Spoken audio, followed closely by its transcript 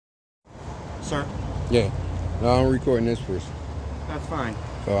sir? Yeah. No, I'm recording this first. That's fine.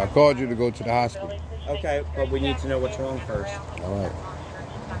 So I called you to go to the hospital. Okay, but we need to know what's wrong first. All right.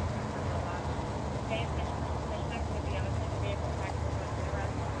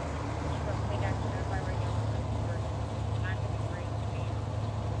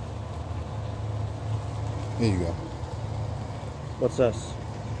 Here you go. What's this?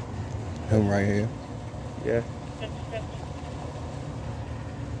 Him right here. Yeah.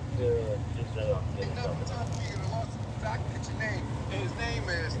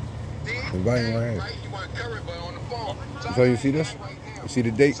 Everybody right here. So you see this? You see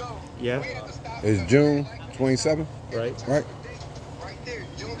the date? Yeah. It's June 27th. Right. Right? Right there,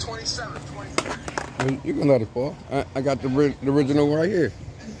 June 27th. You can let it fall. I got the original right here.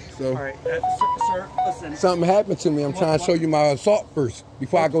 So All right, sir, listen. something happened to me. I'm trying to show you my assault first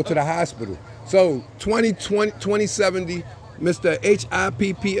before I go to the hospital. So 2070, Mr.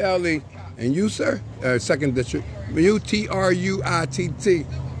 HIPPLE, and you, sir, second district, UTRUITT.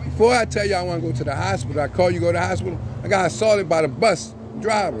 Before I tell you I want to go to the hospital, I call you go to the hospital, I got assaulted by the bus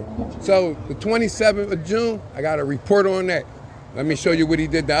driver. So the 27th of June, I got a report on that. Let me show you what he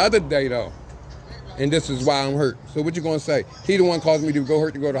did the other day, though. And this is why I'm hurt. So what you gonna say? He the one caused me to go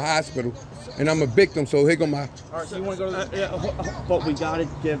hurt to go to the hospital, and I'm a victim. So here go my. All right, so you want to go to but we gotta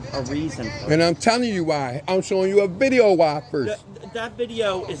give a reason. And I'm telling you why. I'm showing you a video why first. That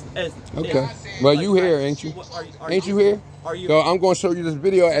video is okay. Well, you here, ain't you? Ain't you here? Are you? So I'm gonna show you this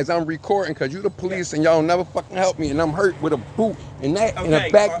video as I'm recording, cause you the police and y'all never fucking help me, and I'm hurt with a boot and that and a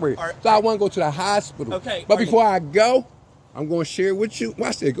back break. So I want to go to the hospital. Okay. But before I go, I'm gonna share with you.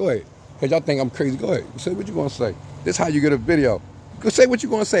 Watch this. Go ahead. Cause y'all think I'm crazy. Go ahead. Say what you gonna say. This how you get a video. Go say what you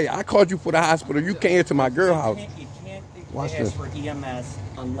gonna say. I called you for the hospital. You came to my girl house. You can't Watch ask this. for EMS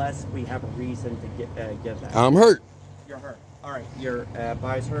unless we have a reason to give that. I'm hurt. You're hurt. All right. Your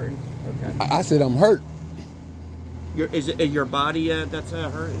body's hurting. Okay. I said I'm hurt. Is it your body that's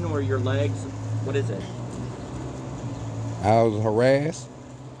hurting, or your legs? What is it? I was harassed.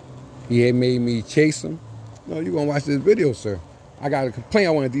 He had made me chase him. No, you gonna watch this video, sir. I got a complaint.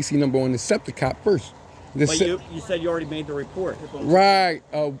 I want a DC number on the septic cop first. But you said you already made the report. Right,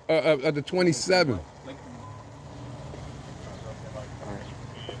 the 27th.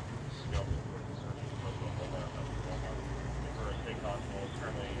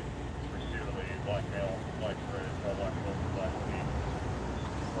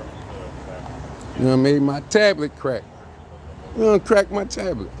 You know, I made my tablet crack. You know, crack my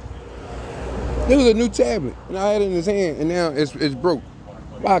tablet. This was a new tablet, and I had it in his hand, and now it's broke.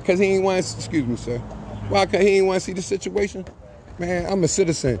 Why? Because he ain't want to, excuse me, sir. Why? Because he ain't want to see the situation? Man, I'm a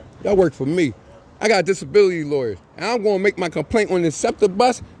citizen. Y'all work for me. I got disability lawyers, and I'm going to make my complaint on the SEPTA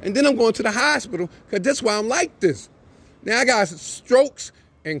bus, and then I'm going to the hospital, because that's why I'm like this. Now, I got strokes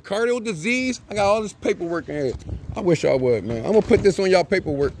and cardiac disease. I got all this paperwork in here. I wish y'all would, man. I'm going to put this on y'all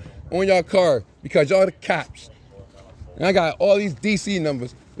paperwork, on y'all card, because y'all the cops. And I got all these DC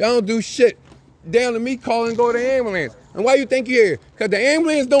numbers. Y'all don't do shit. Down to me calling and go to the ambulance. And why you think you're here? Because the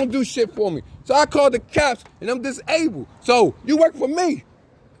ambulance don't do shit for me. So I called the cops and I'm disabled. So you work for me.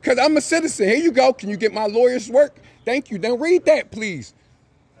 Because I'm a citizen. Here you go. Can you get my lawyer's work? Thank you. Then read that, please.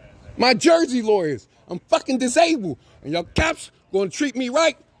 My Jersey lawyers. I'm fucking disabled. And your cops going to treat me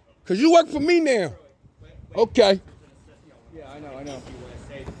right because you work for me now. Okay. Yeah, I know.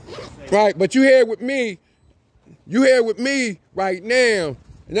 Right, but you here with me. You here with me right now.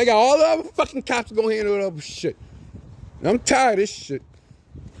 And they got all the other fucking cops going to handle that other shit. And I'm tired of this shit.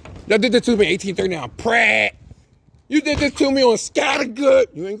 Y'all did this to me 1839 Pratt. You did this to me on Scattergood.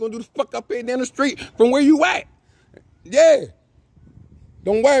 You ain't going to do the fuck up here down the street from where you at. Yeah.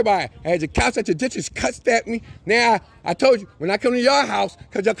 Don't worry about it. I had your cops at your ditches cut at me. Now, I told you, when I come to your house,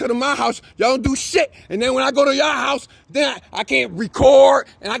 because y'all come to my house, y'all don't do shit. And then when I go to your house, then I can't record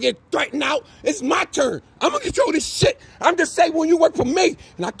and I get threatened out. It's my turn. I'm going to control this shit. I'm just saying when you work for me.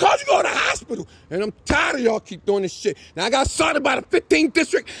 And I called you to go to the hospital. And I'm tired of y'all keep doing this shit. Now, I got assaulted by the 15th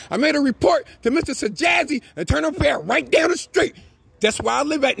district. I made a report to Mr. Sajazzi, Internal Affairs, right down the street. That's where I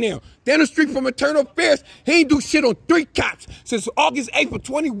live at now. Down the street from Internal Affairs, he ain't do shit on 3 cops since August 8th of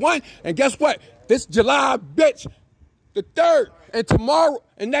 21. And guess what? This July, bitch, the 3rd, and tomorrow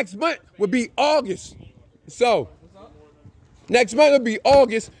and next month will be August. So, next month will be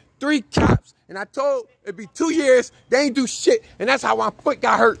August, 3 cops. And I told it'd be 2 years, they ain't do shit. And that's how my foot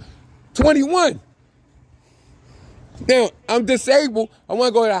got hurt, 21. Now, I'm disabled. I want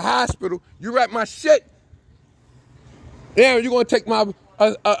to go to the hospital. You wrap my shit. Now you're gonna take my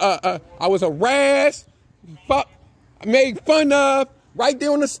I was harassed, made fun of, right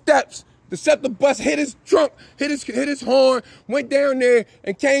there on the steps. The SEPTA bus hit his trunk, hit his horn, went down there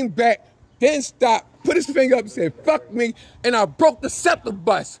and came back. Didn't stop, put his finger up and said, fuck me, and I broke the SEPTA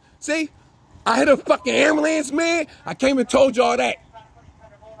bus. See? I hit a fucking ambulance, man. I came and told y'all that.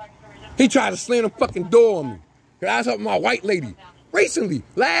 He tried to slam the fucking door on me. Cause I was helping my white lady recently,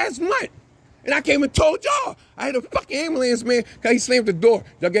 last month. And I came and told y'all. I hit a fucking ambulance, man, cause he slammed the door.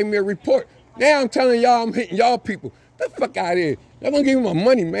 Y'all gave me a report. Now I'm telling y'all I'm hitting y'all people. Get the fuck out of here. Y'all gonna give me my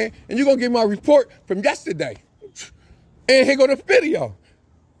money, man. And you gonna give me my report from yesterday. And here go the video.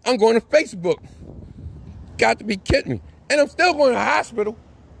 I'm going to Facebook. Got to be kidding me. And I'm still going to the hospital.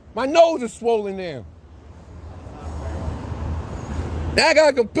 My nose is swollen now. Now I got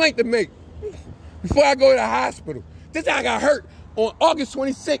a complaint to make before I go to the hospital. This guy got hurt on August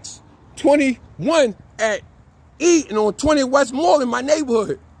 26, 21 at Eaton on 20 Westmoreland, my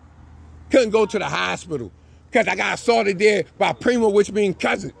neighborhood. Couldn't go to the hospital because I got assaulted there by Primo, which means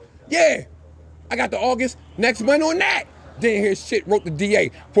cousin. Yeah, I got the August next month on that. Didn't hear shit, wrote the DA,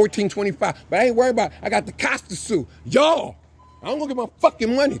 1425. But I ain't worried about it. I got the cops to sue. Y'all, I'm gonna get my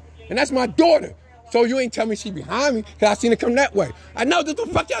fucking money. And that's my daughter. So you ain't tell me she behind me, because I seen her come that way. I know that's what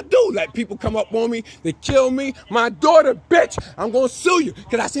the fuck y'all do. Let people come up on me, they kill me. My daughter, bitch, I'm gonna sue you,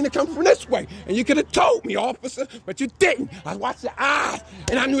 because I seen her come from this way. And you could have told me, officer, but you didn't. I watched your eyes,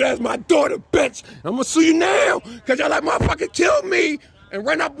 and I knew that was my daughter, bitch. I'm gonna sue you now, because y'all like motherfucking kill me and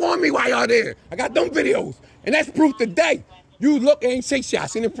run up on me while y'all there. I got them videos, and that's proof today. You look and ain't say shit. I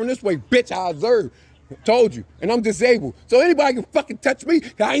seen it from this way, bitch, I observed. Told you, and I'm disabled. So anybody can fucking touch me,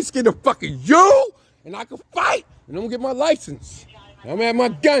 because I ain't scared of fucking you. And I can fight, and I'm gonna get my license. I'm gonna have my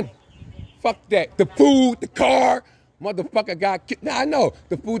gun. Fuck that. The food, the car, motherfucker got killed. Now I know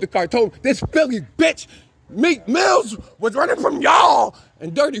the food, the car. Told me this Philly bitch, Meek Mills was running from y'all,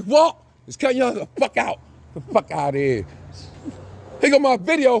 and Dirty Walt is cutting y'all the fuck out. The fuck out of here. Here go my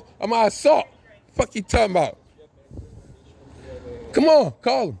video of my assault. Fuck you talking about? Come on,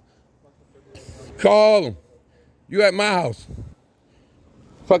 call him. Call him. You at my house.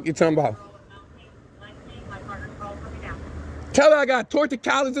 Fuck you talking about? Tell her I got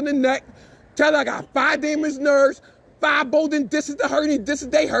torticollis in the neck. Tell her I got 5 damaged nerves, 5 Bolden discs that hurt, and discs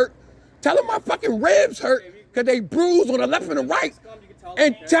they hurt. Tell her my fucking ribs hurt because they bruised on the left and the right.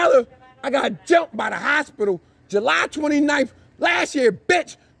 And tell her I got jumped by the hospital July 29th last year,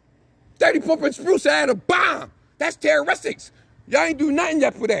 bitch. 34th and Spruce had a bomb. That's terroristics. Y'all ain't do nothing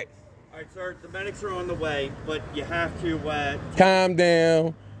yet for that. All right, sir, the medics are on the way, but you have to calm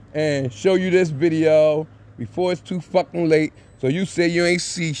down and show you this video before it's too fucking late. So you say you ain't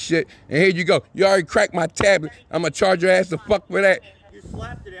see shit, and here you go. You already cracked my tablet. I'm gonna charge your ass to fuck for that. You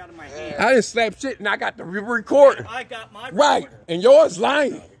slapped it out of my hand. I didn't slap shit, and I got the recording. I got my right, and yours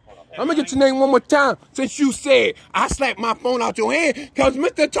lying. I'm gonna get your name one more time since you said I slapped my phone out your hand because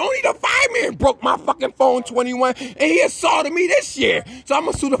Mr. Tony the fireman broke my fucking phone 21 and he assaulted me this year. So I'm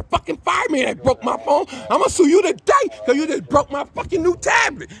gonna sue the fucking fireman that broke my phone. I'm gonna sue you today because you just broke my fucking new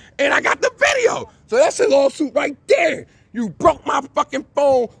tablet and I got the video. So that's a lawsuit right there. You broke my fucking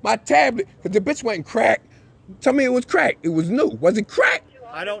phone, my tablet, because the bitch wasn't cracked. Tell me it was cracked. It was new. Was it cracked?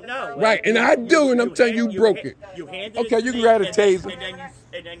 I don't know. Right, and I do, and I'm telling you, broke it. You handed okay, it you to can me, grab a taser.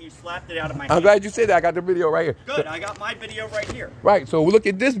 And then you slapped it out of my hand. I'm glad you said that. I got the video right here. Good, I got my video right here. Right, so look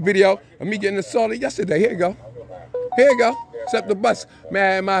at this video of me getting assaulted yesterday. Here you go. Here you go. Except the bus.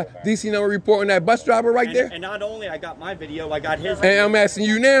 Man, my DC number report on that bus driver right there. And not only I got my video, I got his video. And I'm asking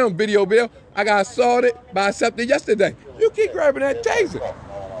you now, video bill. I got assaulted by a SEPTA yesterday. You keep grabbing that taser.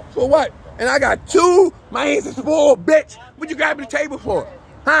 For what? And I got 2. My hands is full, bitch. What you grabbing the table for?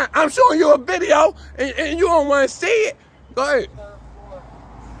 Huh? I'm showing you a video, and you don't want to see it. Go ahead.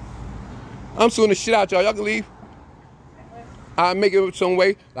 I'm suing the shit out y'all. Y'all can leave. I make it some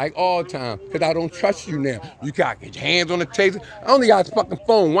way, like all the time, because I don't trust you now. You got to get your hands on the taser. I only got a fucking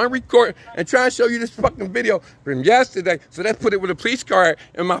phone, one recording, and try to show you this fucking video from yesterday. So let's put it with a police card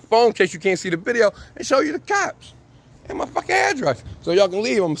in my phone in case you can't see the video and show you the cops and my fucking address. So y'all can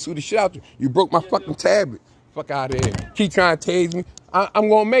leave. I'm going to sue the shit out you. You broke my fucking tablet. Fuck out of here. Keep trying to tase me. I'm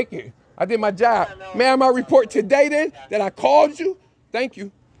going to make it. I did my job. May I have my report today then that I called you? Thank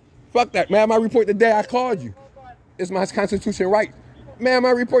you. Fuck that. May I have my report the day I called you? It's my constitution right. May I have my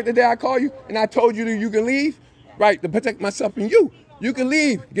report the day I called you and I told you that you can leave? Right, to protect myself and you. You can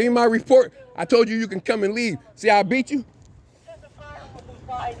leave. Give me my report. I told you you can come and leave. See how I beat you?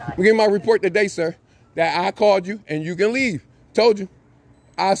 Give me my report today, sir, that I called you and you can leave. Told you.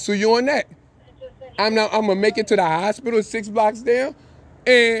 I'll sue you on that. I'm going to make it to the hospital 6 blocks down,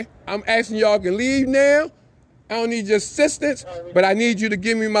 and I'm asking y'all can leave now. I don't need your assistance, but I need you to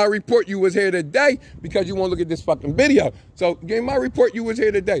give me my report you was here today because you want to look at this fucking video. So give me my report you was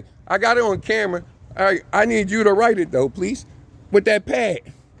here today. I got it on camera. All right, I need you to write it, though, please, with that pad.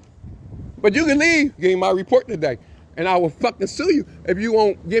 But you can leave, give me my report today. And I will fucking sue you if you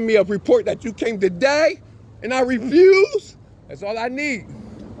won't give me a report that you came today and I refuse. That's all I need.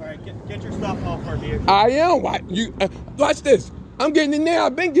 All right, get your stuff off our vehicle. I am. Watch this. I'm getting it now.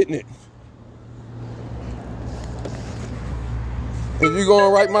 I've been getting it. Is you gonna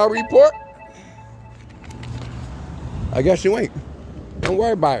write my report? I guess you ain't. Don't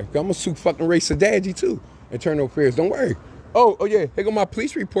worry about it. I'm gonna sue fucking Ray Sadadji too. Internal affairs. Don't worry. Oh yeah. Here go my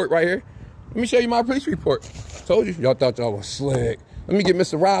police report right here. Let me show you my police report. Told you. Y'all thought y'all was slick. Let me get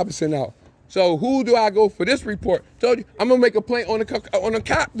Mr. Robinson out. So who do I go for this report? Told you. I'm gonna make a complaint on the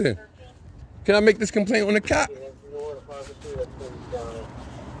cop then. Can I make this complaint on the cop?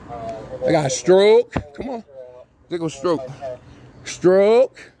 I got a stroke. Come on. There goes stroke.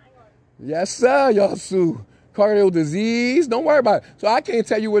 Stroke. Yes, sir. Y'all sue. Cardiac disease. Don't worry about it. So I can't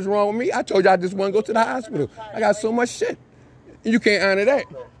tell you what's wrong with me. I told you I just want to go to the hospital. I got so much shit. You can't honor that.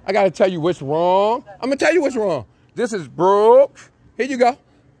 I got to tell you what's wrong. I'm going to tell you what's wrong. This is broke. Here you go.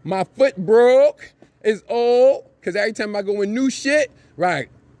 My foot broke. It's old. Because every time I go in new shit, right,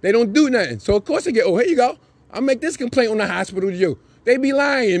 they don't do nothing. So, of course, they get, oh, here you go. I'll make this complaint on the hospital to you. They be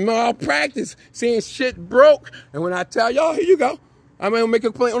lying, malpractice, saying shit broke. And when I tell y'all, here you go, I'm going to make a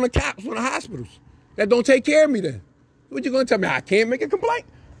complaint on the cops, on the hospitals that don't take care of me then. What you going to tell me? I can't make a complaint?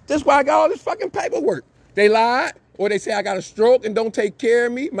 That's why I got all this fucking paperwork. They lied, or they say I got a stroke and don't take care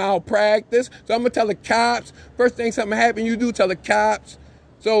of me, malpractice. So I'm going to tell the cops. First thing something happen, you do tell the cops.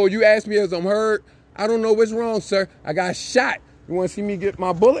 So you ask me if I'm hurt. I don't know what's wrong, sir. I got shot. You want to see me get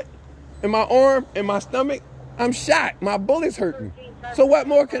my bullet in my arm, in my stomach? I'm shot. My bullet's hurt me. So what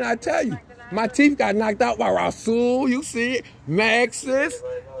more can I tell you? My teeth got knocked out by Rasul. You see it. Maxis.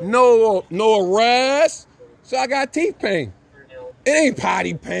 No arrest. So I got teeth pain. It ain't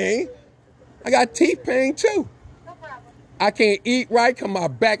potty pain. I got teeth pain too. I can't eat right because my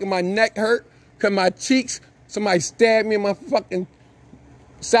back and my neck hurt. Because my cheeks, somebody stabbed me in my fucking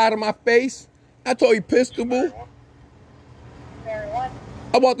side of my face. I told you pistol boo.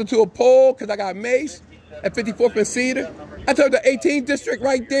 I walked into a pole because I got maced at 54th and Cedar. I told the 18th district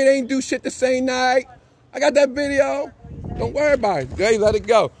right there, they ain't do shit the same night. I got that video. Don't worry about it. Hey, let it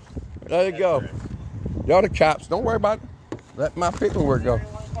go. Let it go. Y'all the cops. Don't worry about it. Let my paperwork go.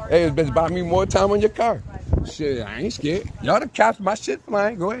 Hey, it's been buy me more time on your car. Shit, I ain't scared. Y'all the cops, my shit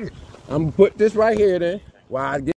flying. Go ahead. I'm gonna put this right here then. While I get